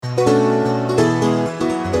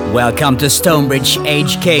Welcome to StoneBridge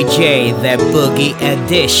HKJ, the Boogie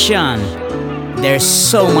Edition. There's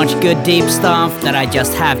so much good deep stuff that I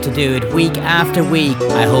just have to do it week after week.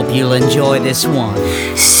 I hope you'll enjoy this one.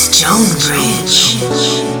 StoneBridge.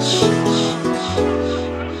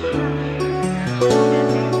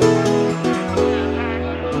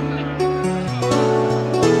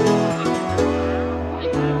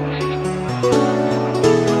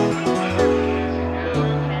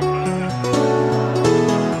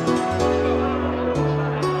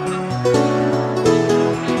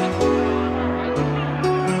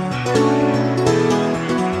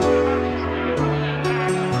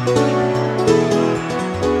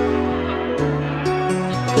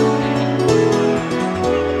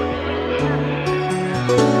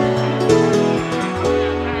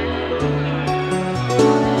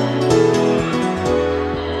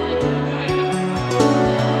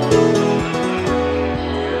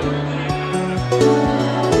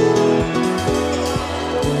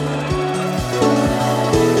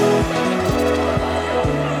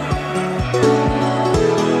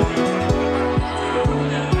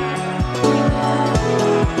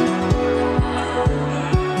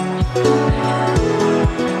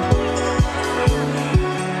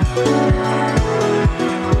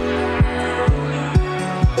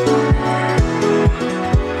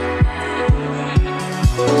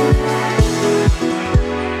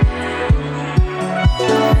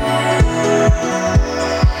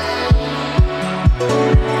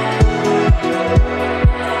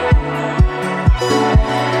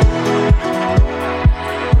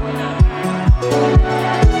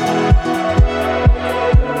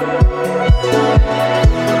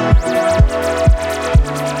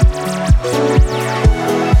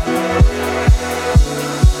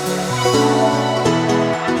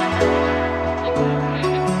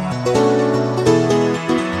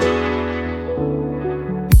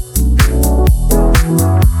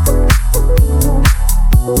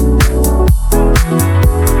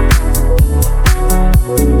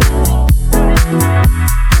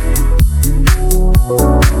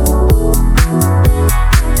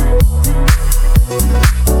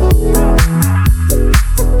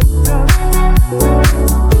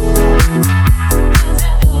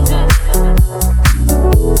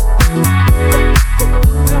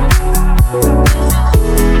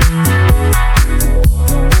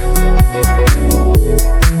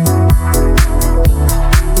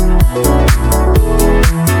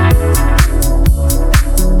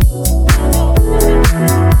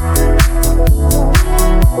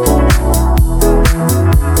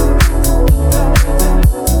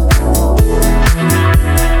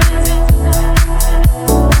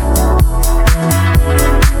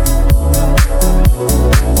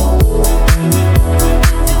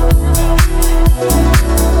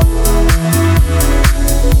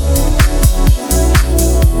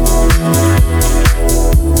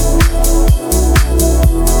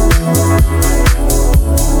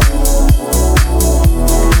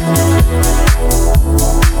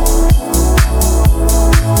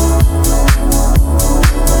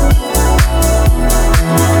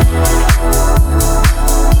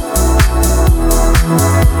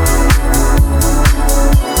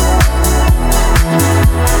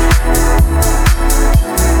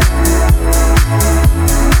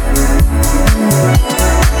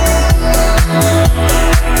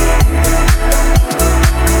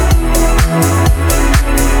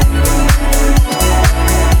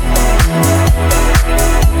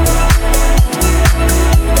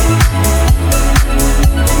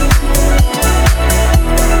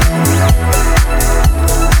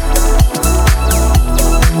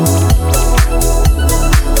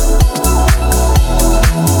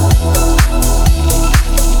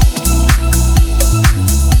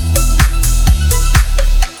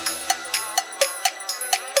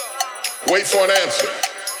 Wait for an answer.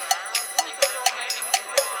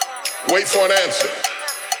 Wait for an answer.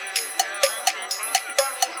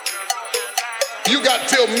 You got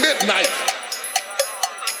till midnight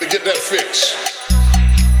to get that fix.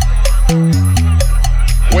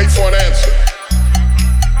 Wait for an answer.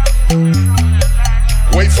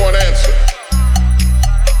 Wait for an answer.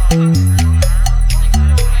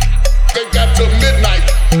 They got till midnight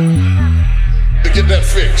to get that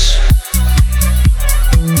fix.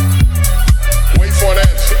 Wait for an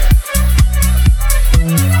answer.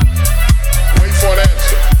 Wait for an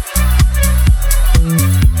answer.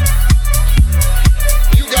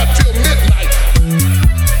 You got till midnight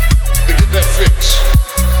to get that fix.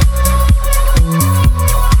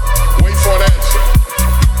 Wait for an answer.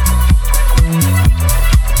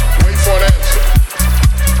 Wait for an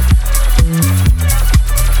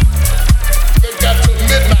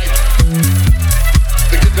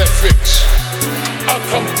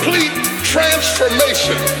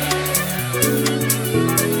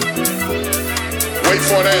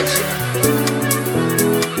for an answer.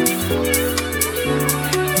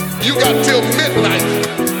 You got till midnight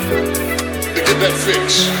to get that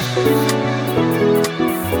fix.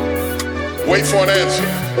 Wait for an answer.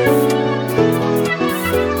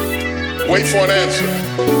 Wait for an answer.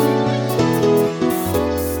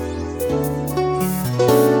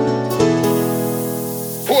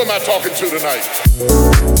 Who am I talking to tonight?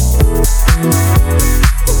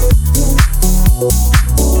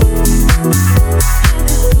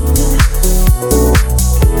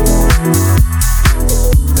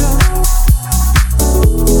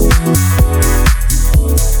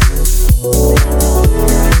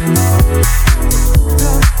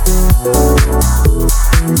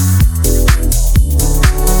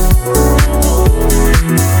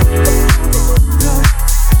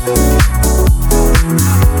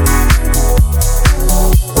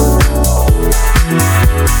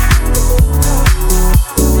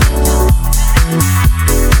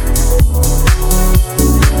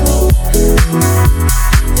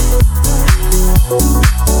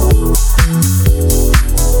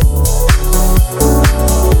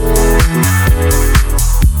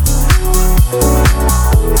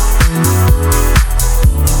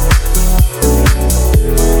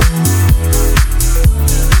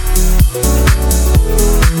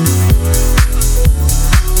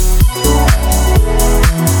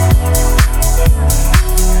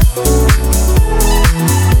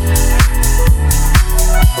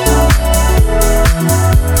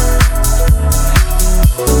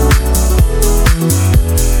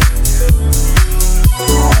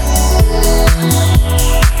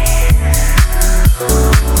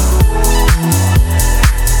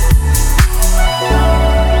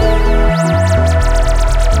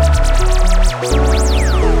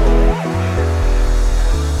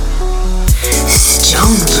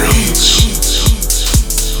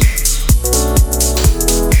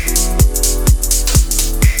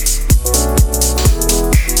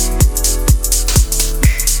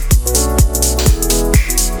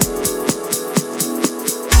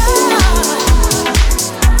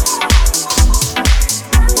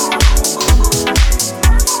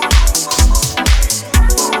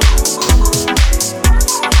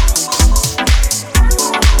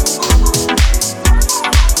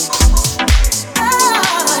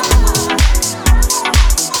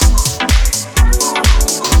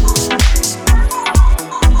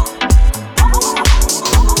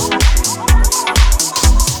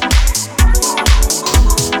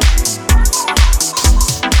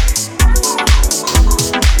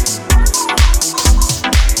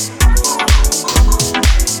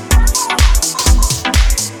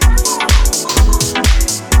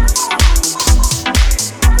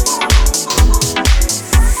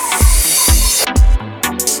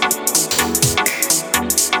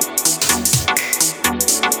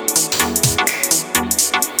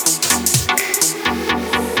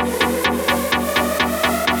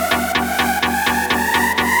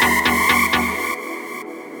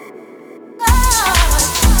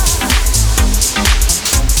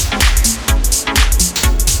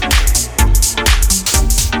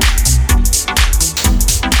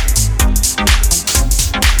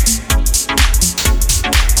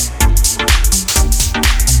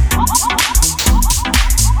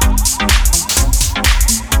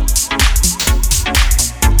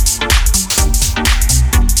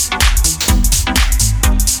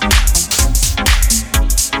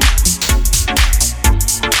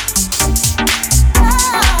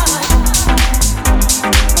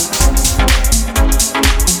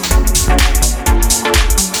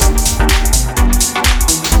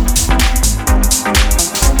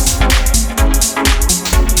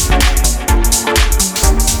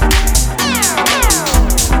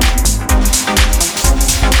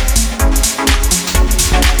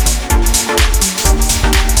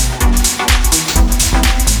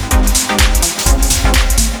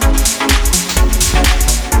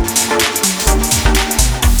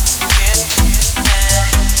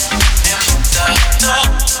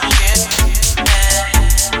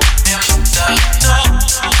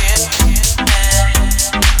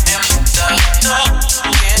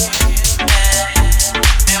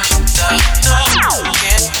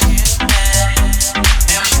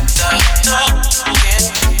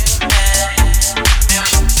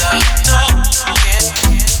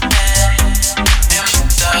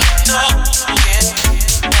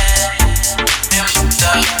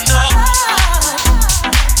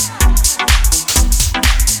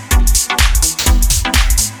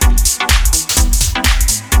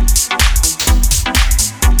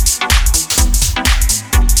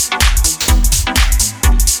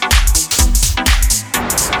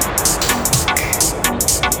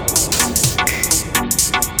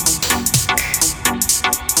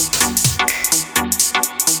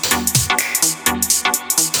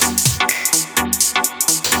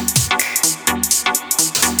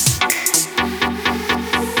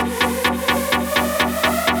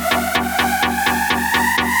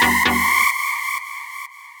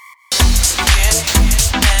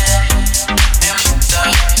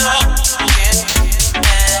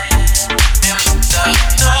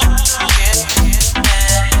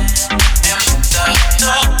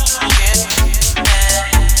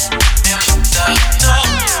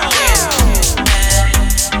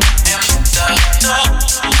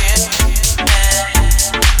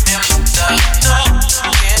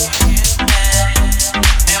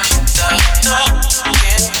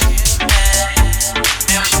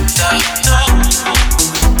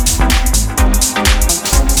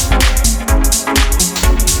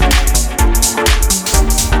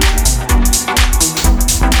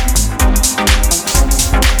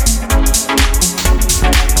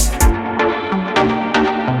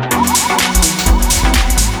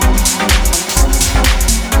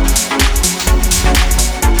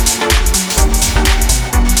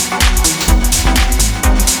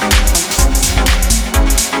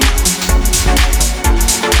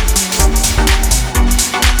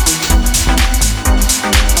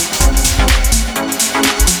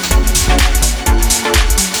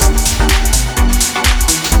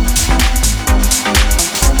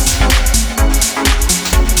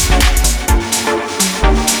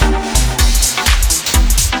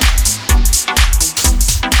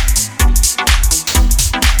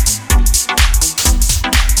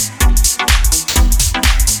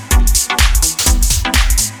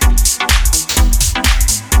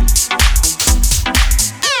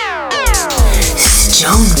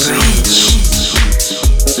 StoneBridge.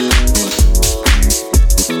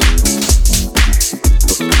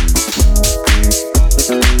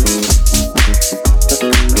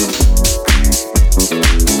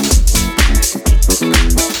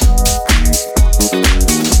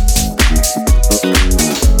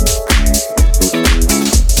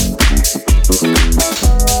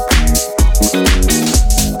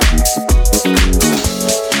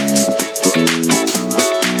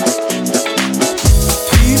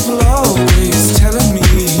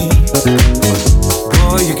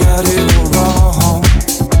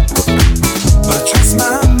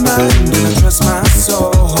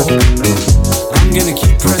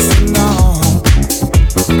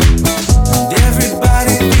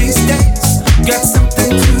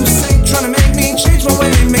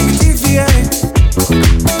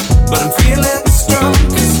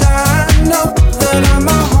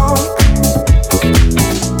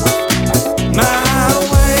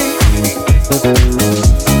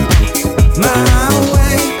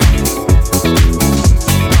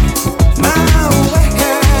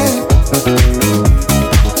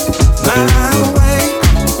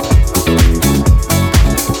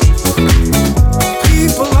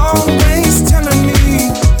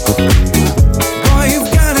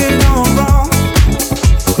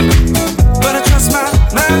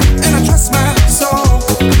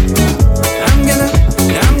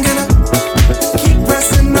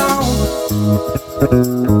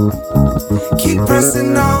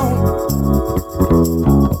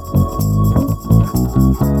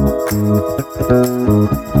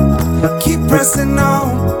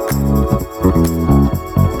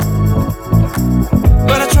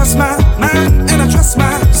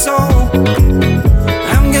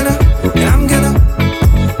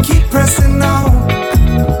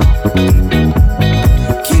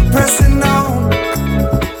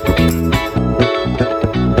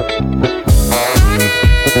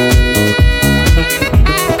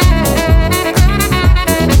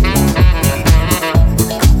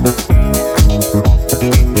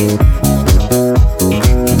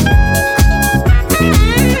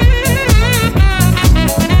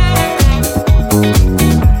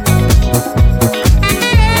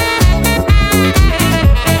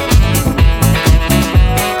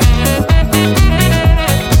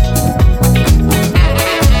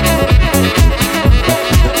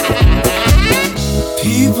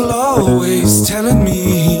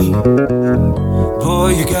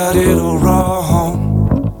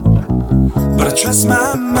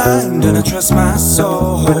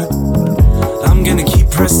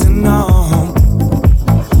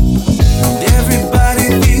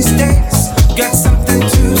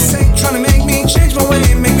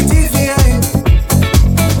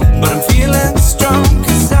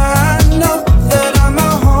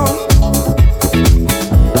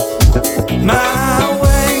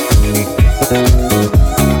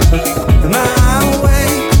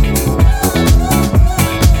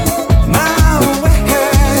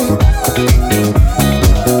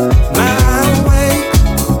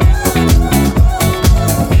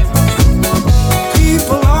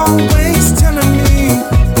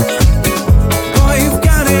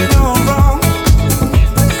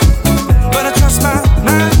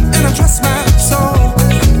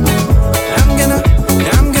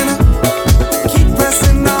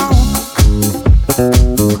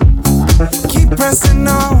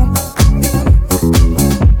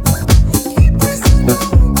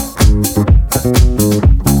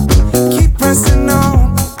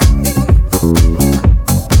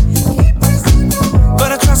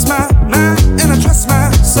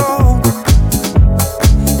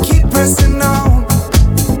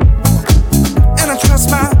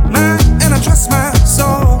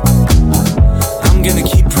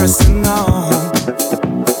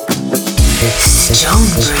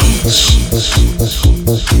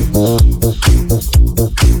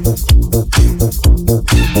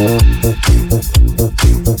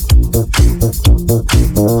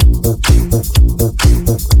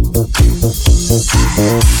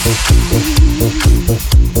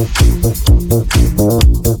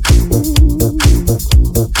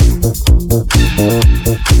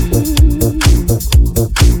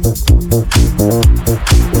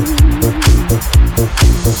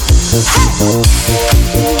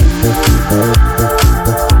 Hey!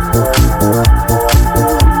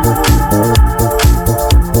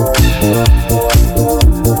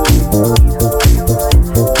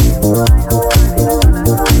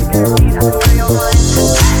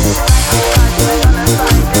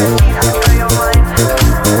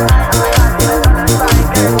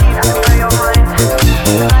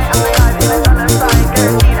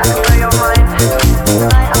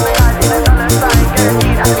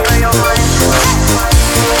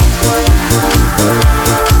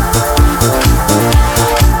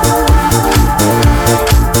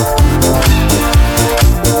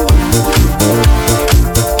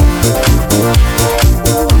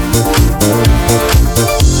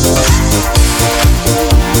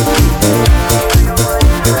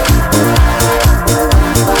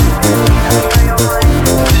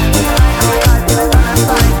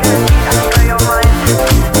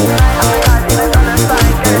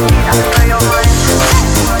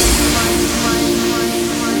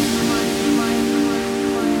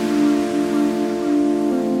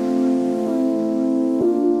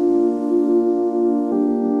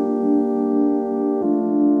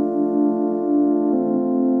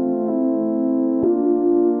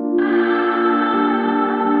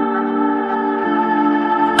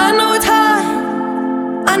 I know it's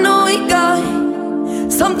hard, I know we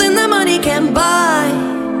got something that money can't buy.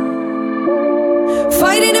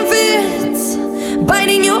 Fighting in fits,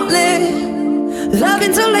 biting your lip,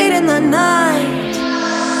 loving till late in the night.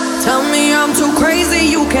 Tell me I'm too crazy,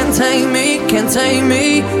 you can't tame me, can't tame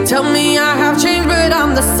me. Tell me I have changed, but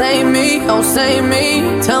I'm the same me, oh same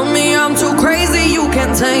me. Tell me I'm too crazy, you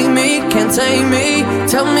can't tame me, can't tame me.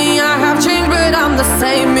 Tell me I have changed, but I'm the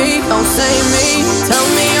same me, oh same me. Tell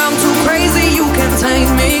me I'm too crazy, you can't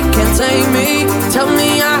tame me, can't tame me. Tell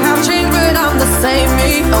me I have changed, but I'm the same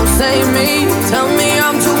me, oh same me. Tell me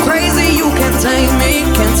I'm too crazy, you can't tame me,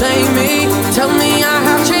 can't tame me. Tell me I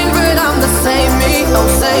have changed, but I'm the same me, oh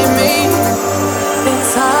same me.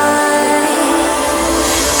 Inside.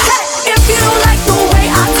 Hey, if you don't like the way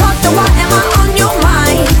I talk, then why am I on your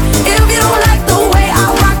mind? If you don't like the way I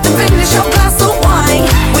rock, then finish your glass of wine.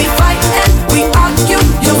 We fight and we argue,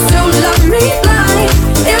 you still love me blind.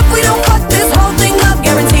 If we don't fuck this whole thing up,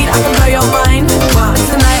 guaranteed I can blow your mind.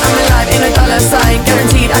 Tonight I'm alive in a dollar sign,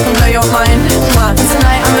 guaranteed I can blow your mind.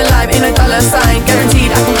 Tonight I'm alive in a dollar sign,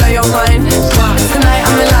 guaranteed I can blow your mind. Tonight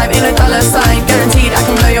I'm alive in a dollar sign, guaranteed I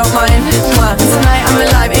can blow your mind. Tonight I'm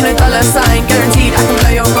alive in a dollar sign, guaranteed I can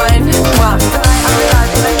blow your mind. Tonight I'm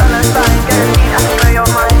alive in a dollar sign, guaranteed I can blow your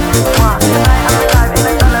mind. Tonight I'm alive in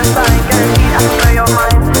a dollar sign, guaranteed I can blow your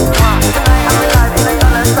mind. Tonight I'm alive in a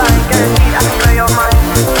dollar sign, guaranteed I can blow your mind.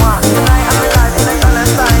 Tonight I'm alive in a dollar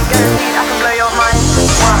sign, guaranteed I can blow your mind.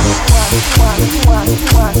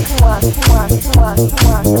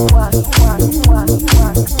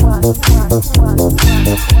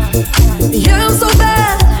 Yeah, I'm so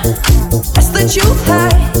bad, it's the truth,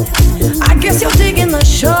 hey. I guess you're digging the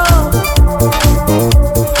show.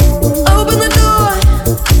 Open the door,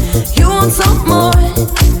 you want some more.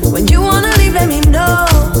 When you wanna leave, let me know.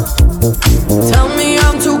 Tell me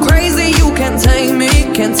I'm too crazy, you can't tame me,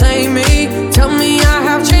 can't tame me. Tell me I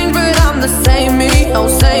have changed, but I'm the same me, oh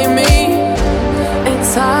same me.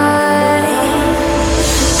 Inside.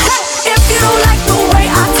 Hey, if you don't like the way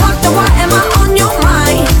I talk, then why am I on your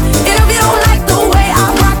mind? If you don't like the way I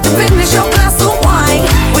rock, then finish your glass of wine.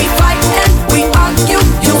 We fight and we argue,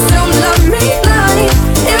 you still love me blind.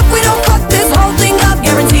 If we don't fuck this whole thing up,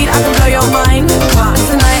 guaranteed I can blow your mind.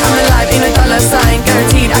 Tonight I'm alive in a dollar sign,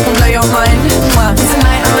 guaranteed I can blow your mind.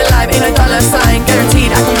 Tonight I'm alive in a dollar sign,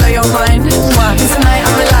 guaranteed I can blow your mind. Tonight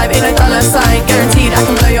I'm alive in a dollar sign, guaranteed I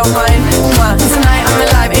can blow your mind. Tonight I'm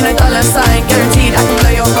alive in a dollar sign, guaranteed I can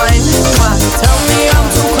blow your mind. Tell me I'm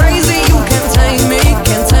too crazy, you can't tame me,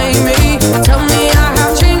 can't tame me. Tell me I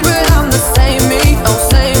have changed, but I'm the same me, oh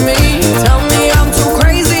same me. Tell me I'm too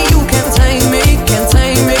crazy, you can't tame me, can't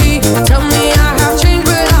tame me. Tell me I have changed,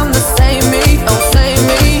 but I'm the same me, oh same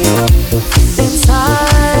me. Inside.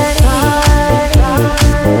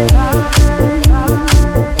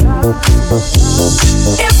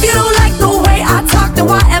 If you don't like the way I talk, then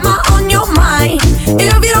why am I on your mind?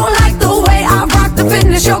 If you don't like the way I rock, then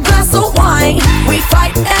finish your glass of wine. We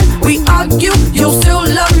fight and we argue, you still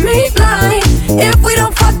love me blind. If we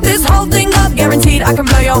don't fuck this whole thing up, guaranteed I can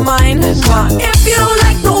blow your mind. If you don't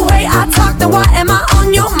like the way I talk, then why am I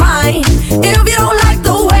on your mind? If you don't like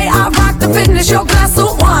the way I rock, then finish your glass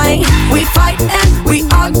of wine. We fight and we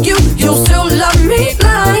argue, you still love me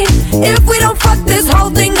blind. If we don't fuck this whole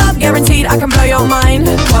thing up, guaranteed I can blow your mind.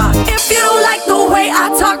 If you don't like the way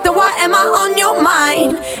I talk, then why am I on your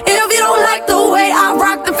mind? If you don't like the way I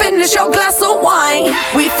rock, then finish your glass of wine.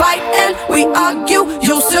 We fight and we argue,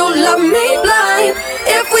 you still love me blind.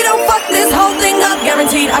 If we don't fuck this whole thing up,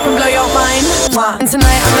 guaranteed I can blow your mind. And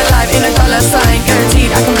tonight I'm alive in a dollar sign,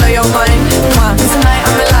 guaranteed I can blow your mind. And tonight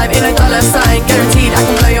I'm alive in a dollar sign, guaranteed I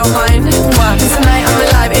can blow your mind. And tonight I'm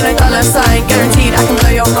alive in a dollar sign, guaranteed I can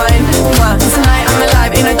blow your mind. And tonight I'm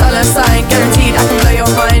alive in a dollar sign, guaranteed I can blow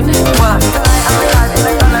your mind. Tonight I'm alive in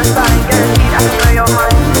a dollar sign, guaranteed I can blow your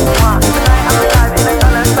mind. Tonight I'm alive in a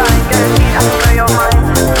dollar sign, guaranteed I can blow your mind.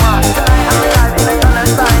 Tonight I'm alive in a dollar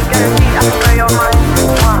sign, guaranteed I can blow your mind.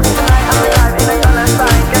 Tonight I'm alive in a dollar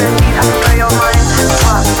sign, guaranteed I can blow your mind.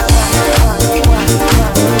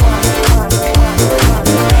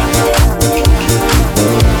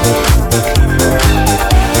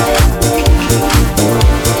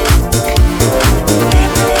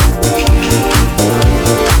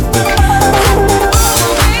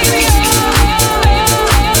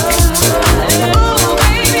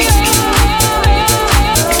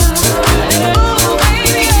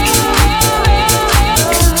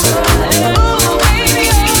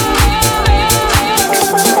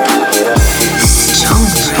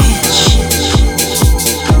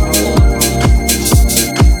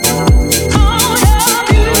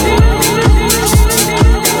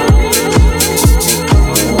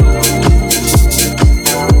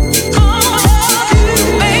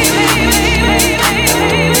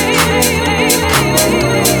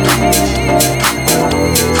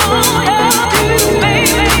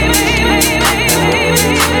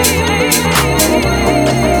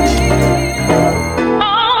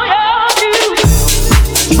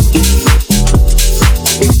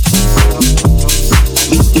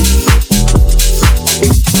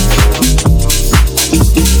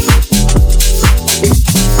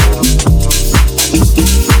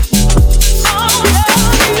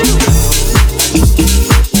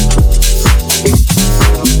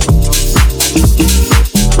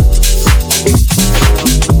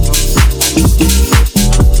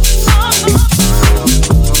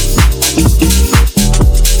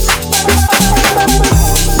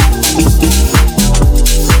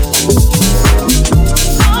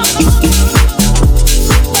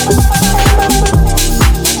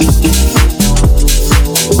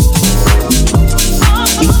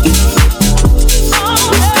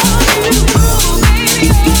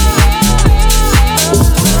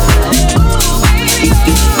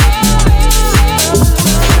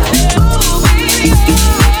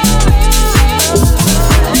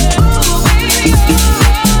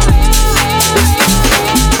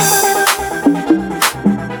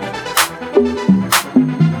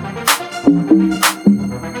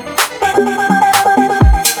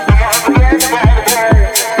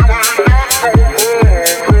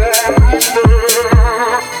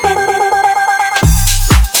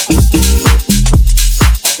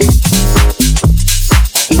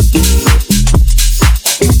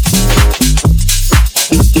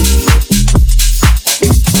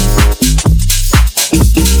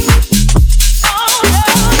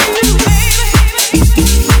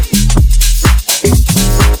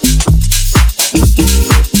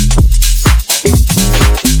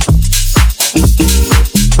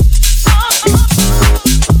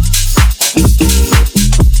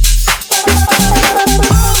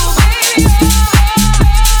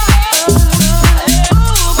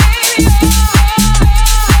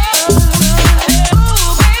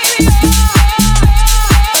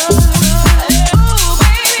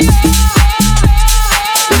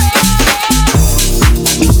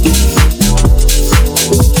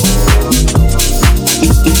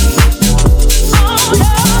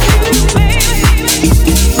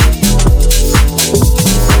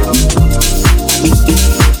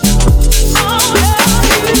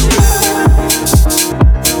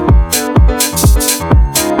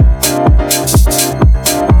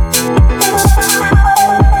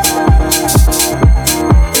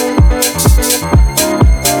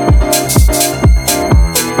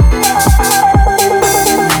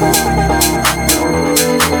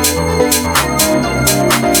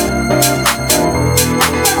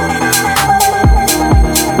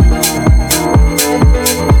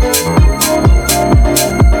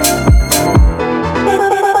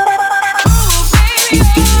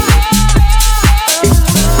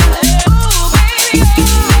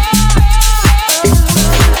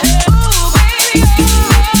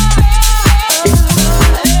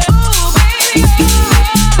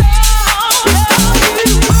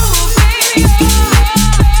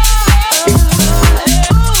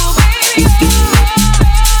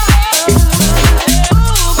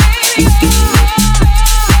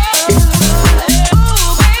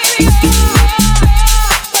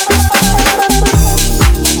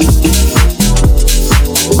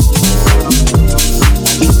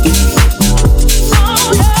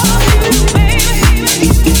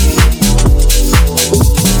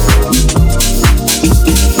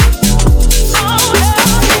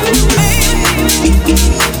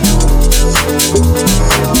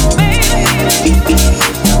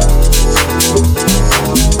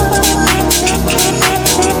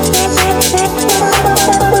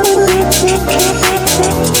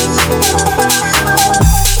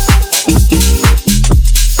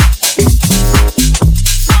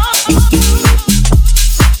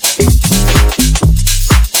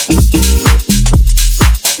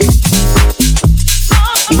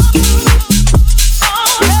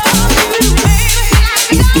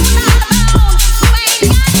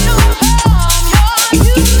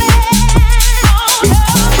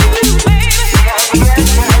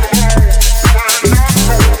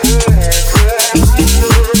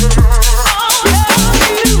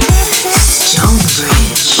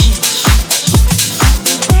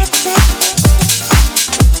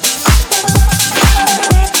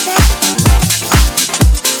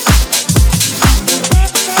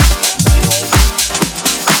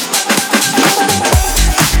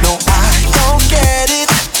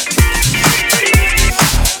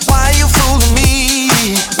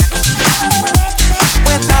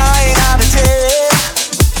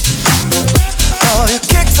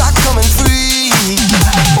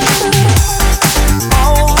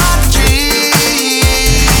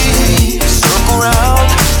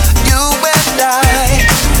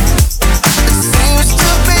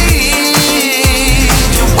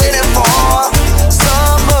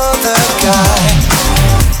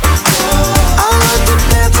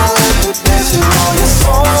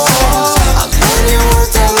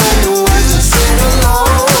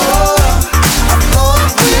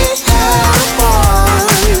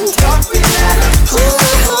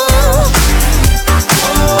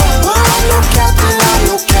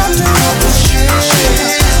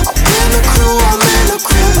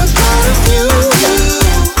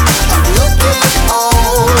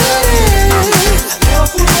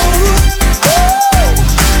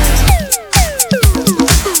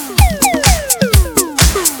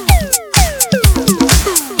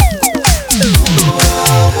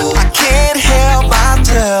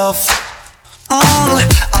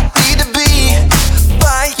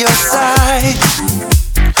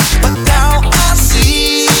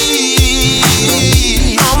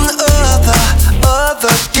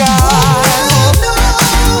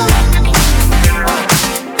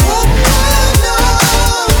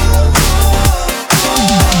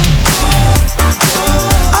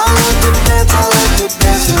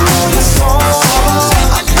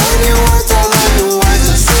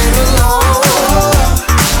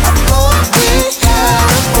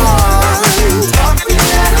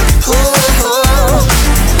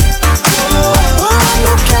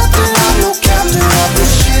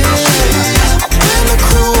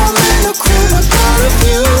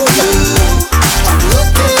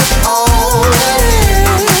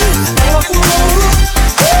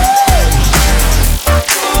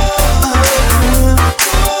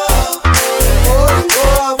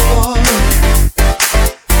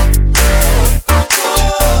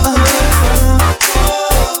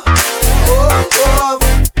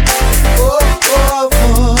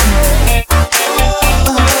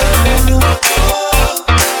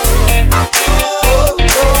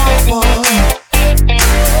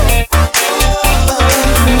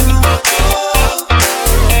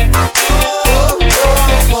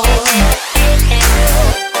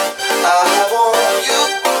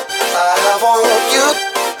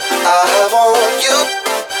 I